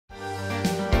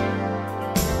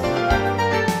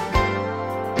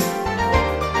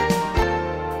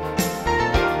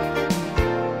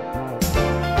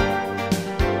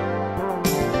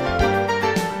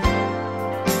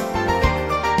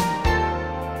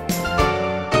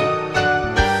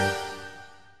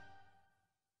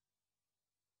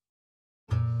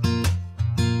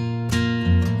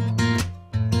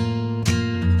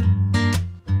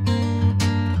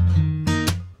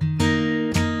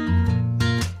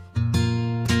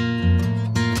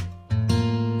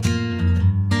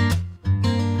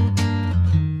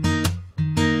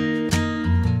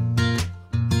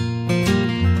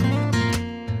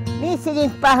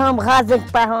ենք պահում, գազ ենք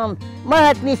պահում,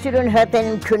 մատ մի սուրուն հատ են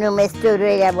քնում, այս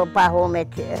դուրերը պահում,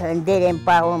 հնդեր են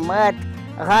պահում, մատ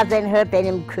գազ են հատ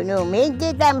են քնում, մենք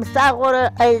գիտեմ սաղորը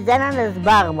այզանան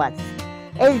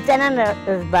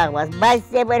զբաղված, բայց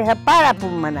եվր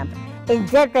հպարապում մնամ,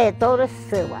 ինձ ձետը է տորը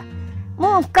սվա։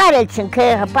 Մոն կարել չն, կը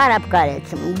հպարապ կարել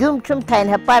չն, գյում չում թայն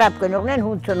հպարապ կնողնեն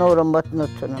հունցն օրը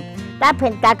մտնությունում, տապ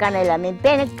են տականել ամին,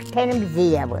 պենը կթենում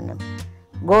զիրավոնում,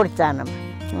 գործանում,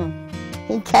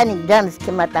 ինքանիք դանս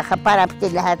կմատա հպարապ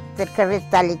կելը հատ ծրկրվեց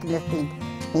տալիք նստին,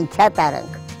 ինքա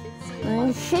տարանք։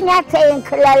 Շինյաց էին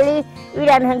կլալի,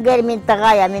 ուրան հնգերմին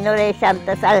տղայա, մին օր էշամ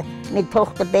տսալ, մի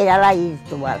թողտը բերալա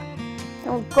իզդուալ։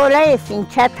 Կոլա ես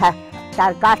ինքա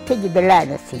տարկարդի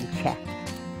գիդլանս ինքա։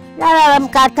 Լարարամ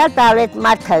կարդալ տալետ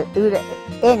մարդը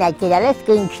էնա կերալ ես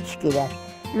կինչ չկերալ։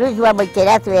 Լուզվա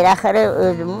բկերած վերախրը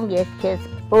ուզում ես կեզ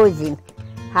ոզիմ,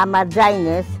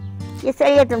 համաձայնս, ես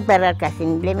այետում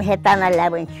պերարկասին, լեմ հետանա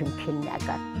լավն չում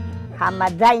քննական։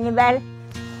 Համաձայնվել,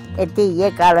 էտի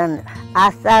եկալն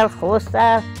ասալ,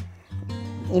 խոսալ,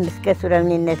 իմ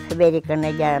սկսուրամնին ես խվերի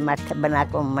կնեգար մարդը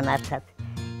բնակում մնացած,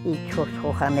 իչ հոս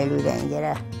խոխանել ուրեն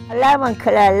գերա։ Լավն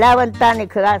կլա, լավն տանի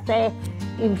կլաս է,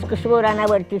 իմ սկսվոր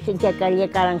անավրտուսին կեկալ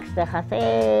եկարանք ստեղաս է,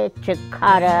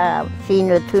 չքարը,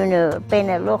 սինը, թունը,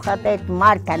 պենը, լոխատ էտ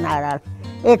մարդն արալ,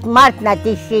 էտ մարդն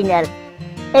ատի շինել,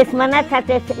 էս մնացած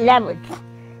էս լավ,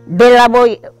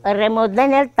 բելավոյ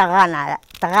ռեմոդեն էլ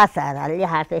տղաս արալ,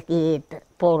 հատես իտ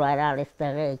պոր արալ էս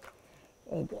տղեկ,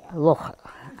 լոխ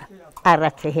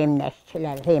առաջը հիմնաշ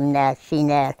չլալ, հիմնաշ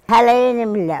շինել, հալա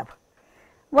ենեմ լավ,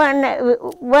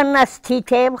 վանաս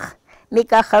թիթև,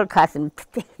 միկա խլկասım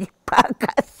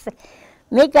պակաս,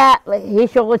 միկա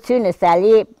հիշողությունս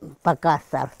ալի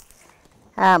պակասալ,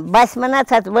 բայց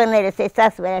մնացած վներս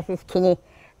էսաս վերասիս կինի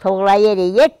թողլայերի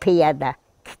եկ պիյադա,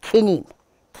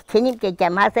 կինիմ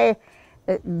կեկեմ, հասե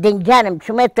դենջանım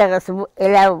չում է տղս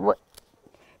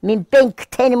մին պեն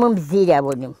կթենում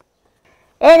զիրավոնում,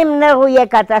 Էնիմ նղու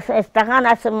եկած այս տղան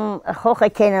ասում խոխը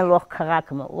կենը լող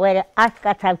կղակում, վերը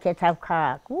ասկացավ կեցավ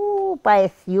կղակ,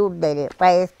 պայս յուրդերը,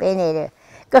 պայս պեները,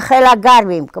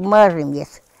 կխելագարվիմ, կմրրիմ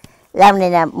ես,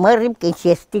 լավնենա մրրիմ կինչ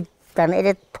ես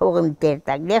տիտաները թողым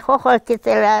դերտակ, դե խոխը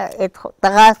կեցել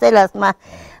տղասել ասմա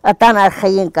ատան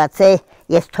արխային կացե,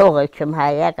 ես թողը չմ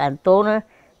հայական տոնը,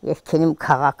 ես կենիմ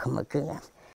կղակումը կնեմ։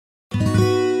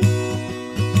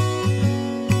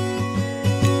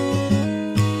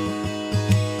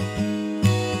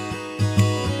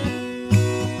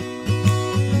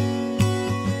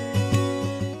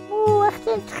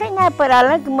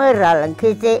 Պրալանք մրալանք,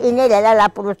 իներ էլ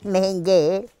ալապուրուս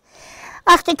մեհենգեր,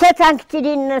 աղջի կեցանք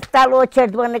ճիրին նստալ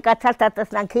ոչերդ վնկացալ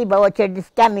տատասնանք հիբա ոչերդիս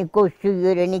կամին կոշու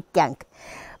յուրենի կյանք,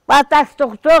 պատակ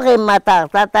ստողծող եմ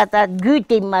մատաղ,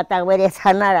 գյուտ եմ մատաղ վեր ես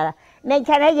խանարա,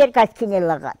 մենք հանա երկաց կինի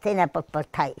լղա, տենա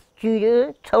պլպլթայիս, ջյուրը,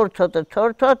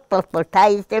 ծործոտ,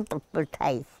 պլպլթայիս էլ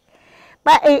պլպլթայիս,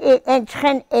 բա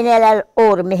ենչխեն էնել ալ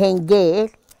օր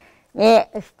մեհենգեր,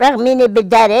 Ստեղ մինի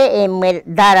բդար է եմ մեր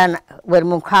դարան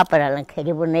վրմունք հապրալանք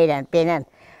հերիվուներան պենան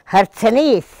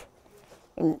հարցնիս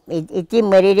իտի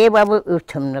մրիրեվավը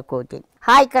ուրթում նկոտին։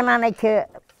 Հայ կնանայքը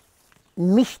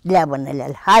միշտ լավն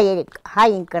էլել,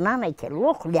 հային կնանայքը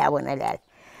լող լավն էլել,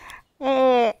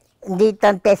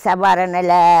 դիտան տեսավարն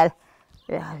էլել,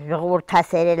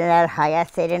 ժողորդասեր էլել,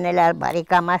 հայասեր էլել,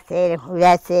 բարիկամասեր,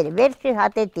 հույասեր, վերջի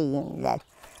հատետի էլել։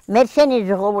 Մերշենի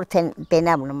ժողովուրդ են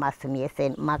պենամնում ասում ես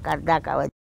են մակարդակավը,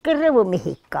 կրրվը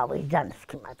մեհիկ կավոչ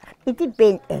ձանսկի մատաղ, իտի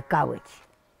պեն է կավոչ,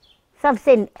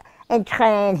 սավսեն են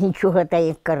չխան հինչու հտ է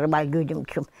կրրվալ գյուդում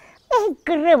չում, մեհիկ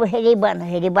կրրվը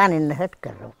հերիբան են հտ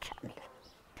կրրվ չանել։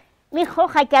 Մի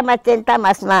խոխակյամած են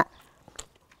տամ ասմա,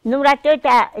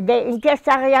 նուրատյոտա դե ինքեր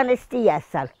սաղյան էստի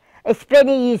ասալ,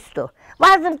 էսպենի իստո,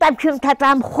 վազմ տամ չում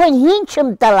թատամ խոն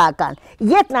հինչում տլական,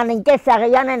 ետնան ինքեր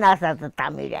սաղյան են ասածը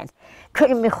տամ իրեն,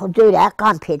 Քրմի խոդորա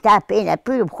կամպետա պենա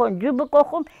պյուրում խոն ջուբը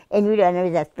կողում, են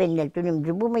ուրանավիզ աս պեննել տունում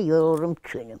ջուբումը յորում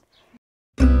չունում։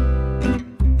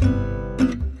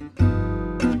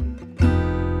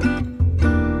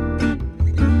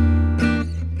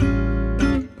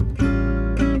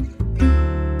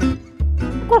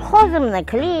 Կոլխոզմն է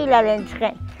կլիլալ են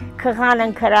կղան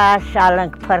են կրար, շալ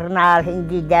են կպրնալ,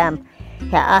 հինգիդամ,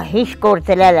 հիշ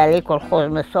կործելալ ալի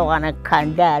կոլխոզմը սողան են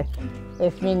կանդալ,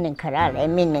 Ես մինն կրալ,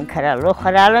 մինն կրալ, լող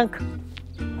կրալանք,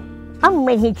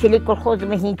 ամեն հինչելի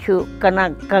կոլխոզմը հինչու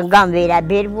կնգան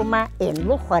վերաբերվում են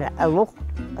լող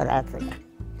կրածենք։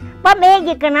 Բա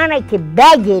մեգի կնան է կի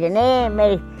բագերն է,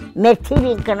 մեր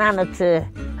թիվին կնան է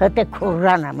հտը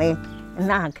կուրրանամ է,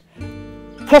 նանք,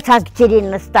 կեցանք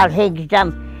ճիրին նստալ հեգ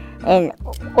ժամ,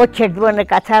 օչերդվը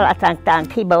նկացալ ասանք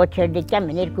տանք, հիբա օչերդիկյամ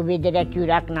են երկու վեդերակ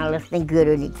յուրակն ալսնեն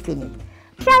գյորոնիկ կինին։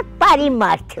 Շատ բարի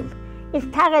մարդ եմ։ Իսկ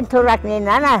թաղեն թորակներն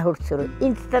անահուրցրու,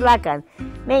 ինձ տլական։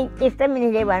 Մենք իստեմ են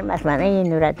Երևանում ասման,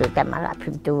 այն ուրա դու տամ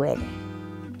աղապիմ դուեր։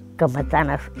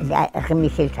 Կմծանավ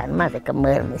ղմիշել մազը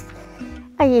կմերնիս։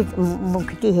 Այդ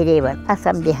մունքտի Երևան,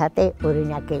 ասամ դիհատ է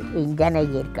օրինակ է ինգանա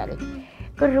երկար է։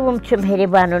 Կրվում չմ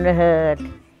Երևանունը հըտ,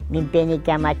 մին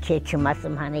պենիկյամա չեչում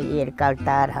ասում հանե երկալ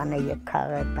տար, հանե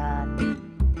երկաղը տար։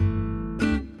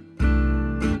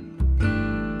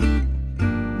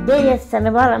 Դե ես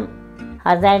ծնվել եմ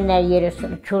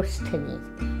 1934 թվին,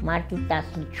 մարտի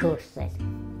 14 են։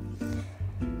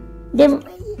 Դե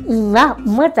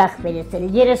մտախվերս էլ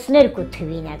 32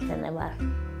 թվին է ծնվել։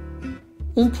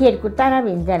 Ինք երկու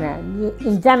տարավ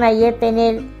ինձանա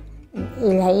ետենել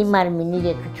իլհայի մարմինի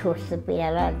 3-4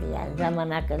 պերալարդի ան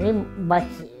ժամանակը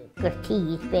բայց կրթի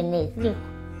իսպենեզլի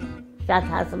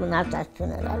շատ հասմնացած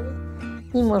ծնրալի։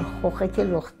 Իմ որ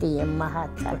խոխեքի լոխտի եմ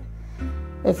մահացալ։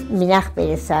 Ես մինախ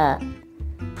պերեսա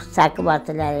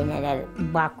Սակվատլարիներ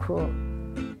Բաքու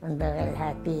ընդեղել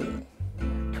հատի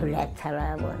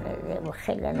թուլացալավոներ ու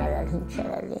խելանալ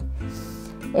հինչարալի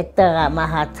այդ տղա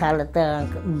մահացալը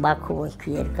տղան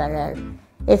Բաքուվն երկարալ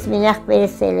ես մինախ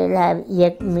պերեսել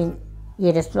եմ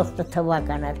 38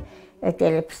 թվականար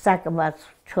այդել Սակված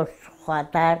 4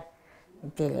 խոտար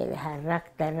այդել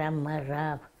հարակ դրա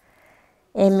մռավ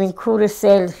Մին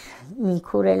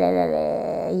քուրել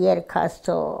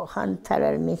երկաստո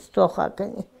խանթարել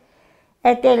միստոխակնի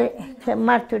Այդել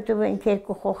մարդուտուվն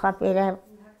կերկու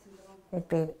խոխապերավ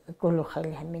այդել գոլուխել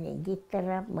համինի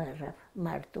գիտտարավ մռավ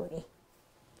մարդունի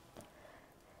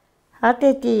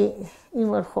Հատետի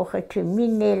իմ որ խոխեքի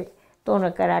մինել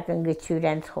տոնը կարակն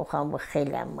գծյուրենց խոխան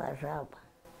վխելա մռավ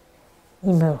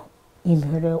Իմ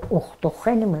հրը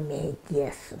ուխտոխեն եմ մեհեկ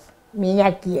եսում,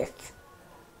 մինակ ես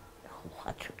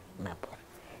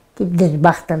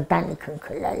Դժբախտ ընտանիք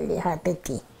ընկլալի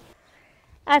հատետի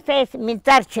Ասես մին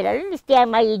ծար չրալ, իստի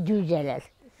ամայի դյուզելալ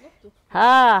Հա,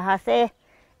 հասե,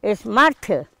 ես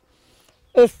մարդը,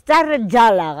 ես ծարը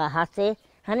ջալաղա, հասե,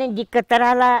 հանեն դի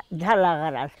կտրալա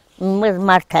ջալաղարալ Մզ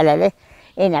մարդալալ է,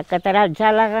 ենա կտրալ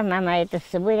ջալաղա, նանա էտը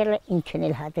սվույրել ինքն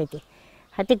էլ հատետի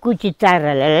Հատի կուչի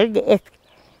ծարալալ, ես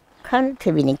քան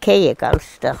թվին կե եկալ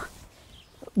ստեղ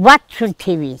 60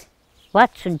 թվին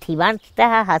 60 թիվան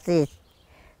ստահա հասես,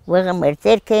 վղը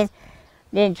մրծերք են,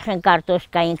 դեն չխեն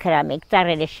կարտոշկային կրամեք,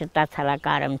 ծարերը շտացալա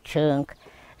կարմ չնք,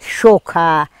 շոքա,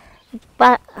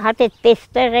 հատետ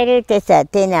տեստեղերը տեսա,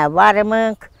 տենա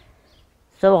վարմնք,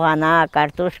 սողանա,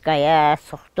 կարտոշկայա,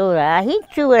 սոխտորա,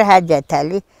 հինչ ուր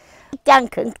հաջատալի,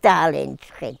 կյանքնք տահալ են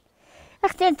չխեն,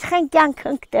 աղթեն չխեն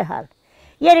կյանքնք տահալ,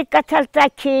 երեք կացալ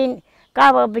ծակին,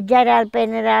 կավը բջարալ,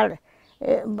 պեներալ,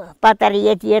 պատարի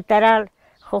ետ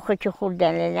խոխեքի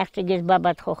խուրդան են, աղջի գեզ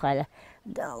բաբատ խոխալը,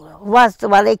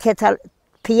 վաստվալ է կեցալ,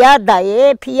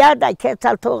 պիադա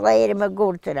կեցալ թողլայերը մը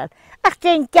գործրալ,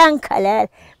 աղջին կյանքալ էլ,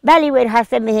 բալի վեր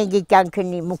հասը մեհենգի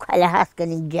կյանքնի, մուքալը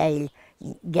հասկնի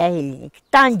գահիլինիք,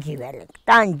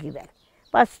 տանջիվել,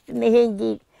 բաս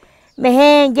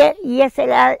մեհենգի, ես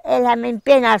էլ համեն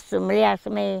պեն ասում, լի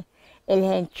ասում է, էլ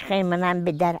հեն չխեն մնան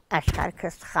բդար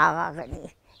աշխարքս խաղաղնի,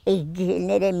 Ես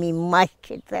ջիհիլները մի մաս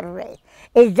չծրրե,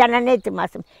 ես զանանետում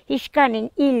ասում, հիշկանին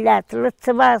իլլած,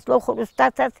 լծված, լոխոր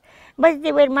ուստացած, բայց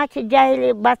դիվեր մաչի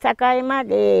ջահիլի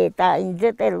բացակայմալ, տա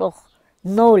ինձետ է լոխ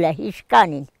նոլը,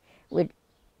 հիշկանին, որ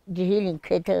ջիհիլին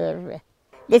կետըրվե։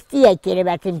 Ես տիա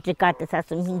կերևաց իմ ճկատս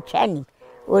ասում, հինչանիմ,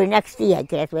 օրինակ ստիա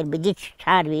կերած, որ բդի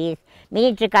չարվիս,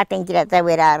 մինի ճկատ են կերած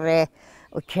ավեր առը,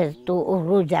 ու չեզ դու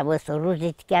ռուզա վսո,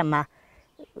 ռուզիտ կյամա,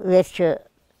 վերջը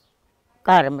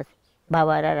կարմս,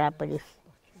 բավարար ապրիս։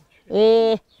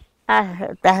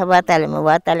 Տահվատալ եմ,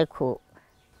 վատալ քու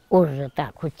ուժը տա,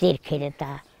 քու ծիրքերը տա,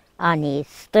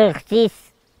 անիս, ստղծիս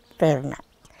տերնա։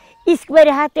 Իսկ վեր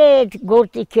հատետ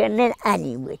գործիքերն են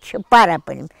անիմը,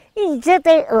 չպարապնիմ։ Ինձ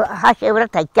է հաշևրա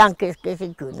տա կյանքս կեսի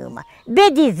գունում,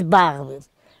 բեդի զբաղվիմ,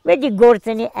 բեդի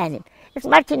գործնի անիմ։ Ես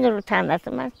մարդին ռութան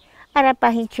ասում,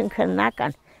 արապահին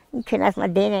չնքննական, ինքն ասում,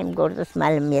 դեն եմ գործս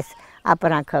մալում ես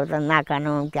ապրանքով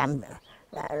նականում կամ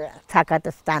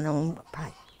Թակատստանում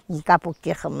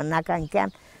կապուկի խմնական կյան,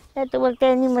 հետո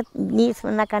որտեղնի նիս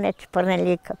մնական է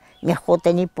չպրնելիք մի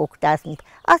խոտենի պուկտասնի,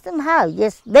 ասում հա,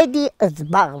 ես բեդի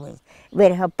զբաղվին,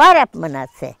 վեր հպարապ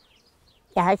մնաց է,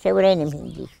 հաշևրեն եմ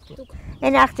հինգիստի,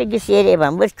 են աղջիգիս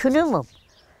երևան, վր քնում եմ,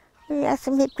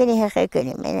 ասում հիպկնի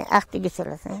հեղեկնիմ, են աղջիգիս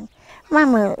ասում,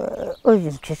 մամը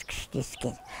ոզում չես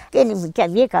կշտիսկին, կենիմ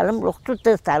կյամ եկալում, լոխտու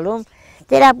տստալում,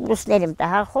 տերապլուսներիմ տա,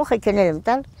 խոխը կեներիմ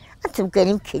տալ, Ացում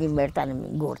կենիմ քինիմ մերտանում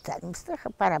գործանում, ստեղը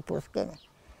պարապոս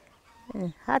կենեմ։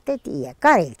 Հատետի է,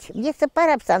 կարել չեմ, ես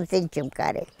պարապ սամսեն չեմ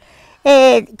կարել։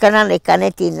 Կանան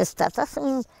էկանետի նստած,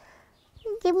 ասում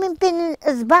Մենք պեն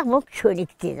զբաղվում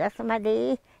չունիք դիզ, ասում ադի,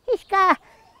 իշկա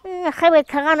խևետ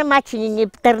խաղանը մաչինինի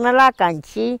պտրնալական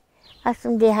չի,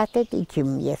 ասում դե հատետ իքիմ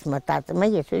ես մտածում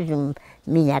ես ուզում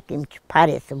մինակ իմ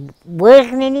չպարեսը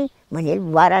բույղնենի, մնել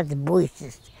վարած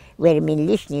բույսս, վեր մին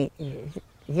լիշնի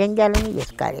զենգալունի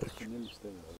ես կարել չում։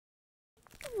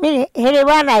 Մին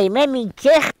հերևանայում է, մին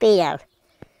չեղ պեյալ,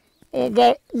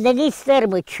 դենի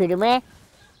սերմը չուրում է,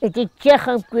 էտի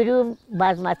չեղն կուրում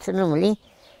բազմացնում լի,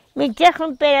 մին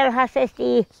չեղն պերալ հասեսի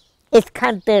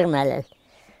էսքան տեղն ալել,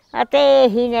 ատե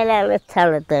հինել ալը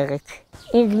ծալը տեղիք,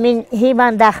 ինձ մին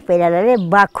հիվանդախ պերալ ալել,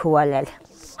 բաքու ալել,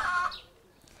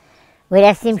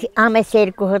 վերասիմ ամես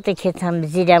երկու հոտը կեցամ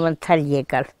զիրավն ծալ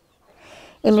եկալ,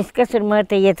 իմ իսկասուր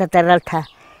մոտը ետը տարալ թա,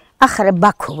 ախրը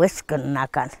բաքու ես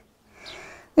կննական,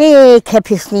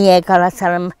 քեփիսնի եկալ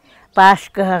ասալım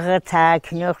başka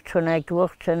hıtak nokçuna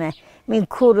gokçuna min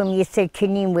kurum yesel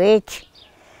kinim veç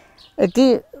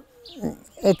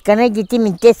etkana gitti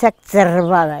min tesak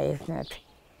zervala esnat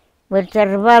ve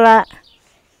zervala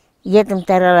yedim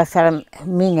tarala salam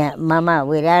mine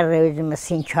mama verar özümüz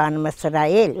sinçanımız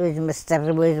İsrail özümüz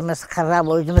zerva özümüz kharab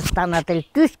özümüz tanatel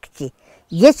küskçi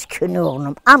yes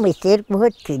künüğünüm ama ser bu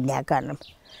hıtkine kanım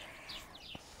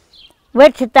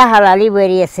Vërçëta halali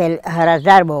vërjesel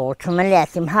harazar boğu çumeli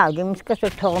asim havdi miskası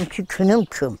toğum çü künüm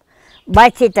küm.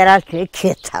 Bayçı taral kü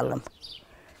ketalım.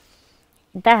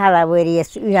 Da hala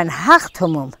vërjes üyan haq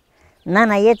tomum.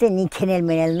 Nana yete ninkenel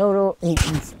menel noru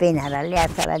inspen halali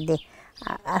asaradi.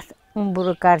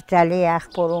 Umburu karçali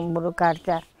akporum buru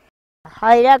karçal.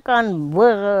 Hayrakan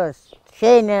vığız,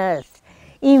 şeniz,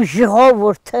 imjiho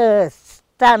vurtız,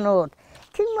 stanur.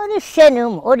 Kimleri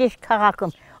şenim, oriş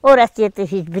kağakım. Orası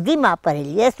yeti hiç bidim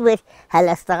aparil, yes ver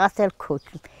halastağasel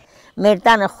koçum.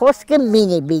 Mertana xoske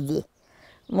mini bidi.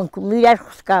 Müller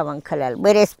xoskavan kalal.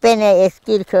 Beres pene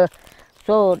eskir ki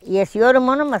sor, yes yorum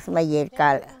onu masma yer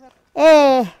kal.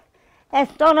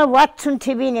 Estona Watson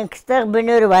TV'nin kıstaq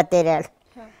bönür vaterel.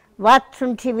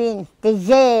 Watson TV'nin,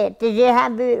 tije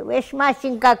habir, veş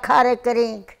maşinka kare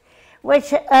kring,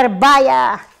 veş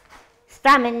erbaya,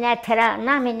 stamin netera,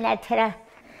 namin netera.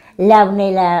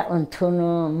 Lavnela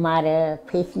untunum, mare,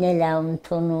 pesnela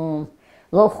untunum,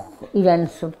 loh ilan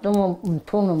surtumum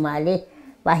untunum ali,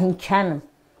 va hinçanım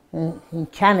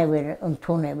ver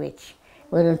untuneviç,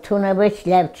 ver untuneviç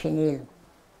lav çinilim.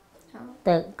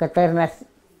 Da katarnas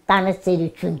tane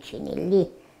seri çün çinili.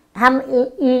 Ham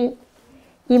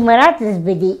imaratız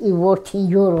bedi ivortin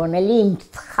yorona li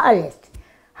imthalet.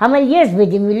 Hamel yes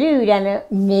bedi milli ilan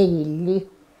neyilli.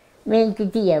 Men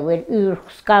gidiyor ver ür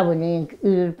skavının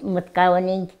ür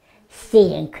mutkavanın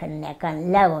seyin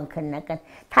kınnakan lavın kınnakan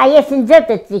tayesin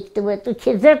zırtı çıktı ve tu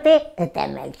çizirti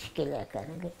etemel çıkıyor kanı.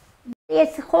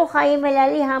 Yes xoxayım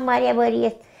elali hamariye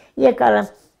var yakalam.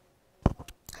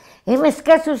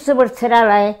 Hemeska susubur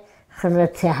sıralay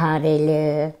xırtı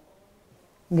hareli,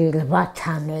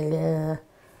 gülvataneli,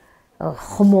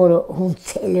 xumuru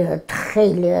hunseli,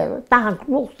 tıxeli, daha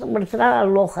luxubur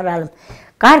sıralay loxaralım.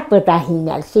 Karpı da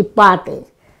hinel, sipatı.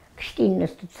 Kıştığın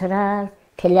üstü sırar,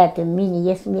 telatı mini,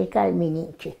 yes mirkal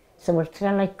mini ki. Sıvır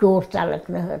sırala görsalık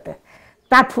ne hıdı.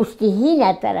 Tapusti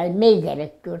hinel taral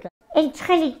meygerek görsa. En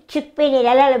çıkali çık beni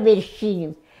alala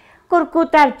verişinim.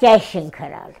 Kurkutar çeşin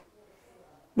karal.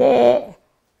 De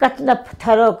katna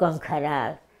ptarokan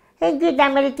karal. En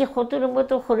güdameliti xuturum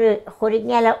butu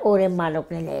xurignyala ore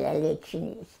malok nelela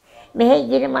leçiniz. Mehe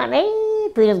girim anay.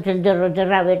 Film çöndürü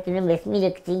verdiğim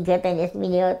esmini kıçıncatan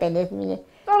esmini.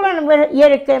 Dolanım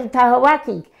yerekem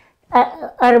tahvakin.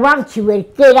 Arvam çiver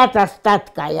kerat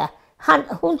astat kaya.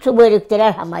 Hun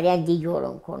çuverikteler hamariyan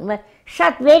diyorum konu.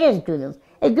 Şat verin tünüm.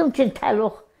 Gümçün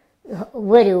taluk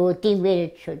veriyor, tim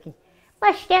verir çocuğun.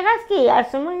 Başka gaz ki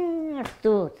yarsımın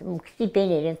tut. Mukti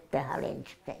penerin de halen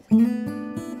çıktı.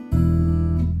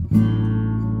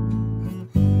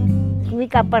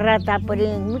 Mika parata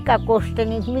paring, mika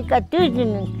kostening, mika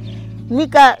tüzüning,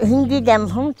 mika hingidem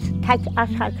hum tak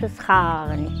ashakız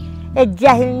khagni.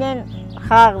 Cahilnen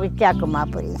khag bichak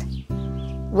mapri.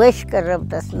 Vesh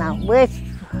karab dasna, vesh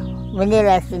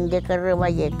menela sinde karva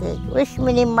yeke, vesh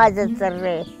meni mazat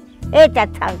sarre. Eta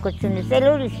thanko chuni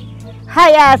selurish.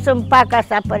 Hayasum paka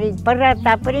saparing,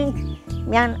 parata paring,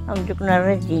 mian amjuk na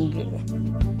rezinjile.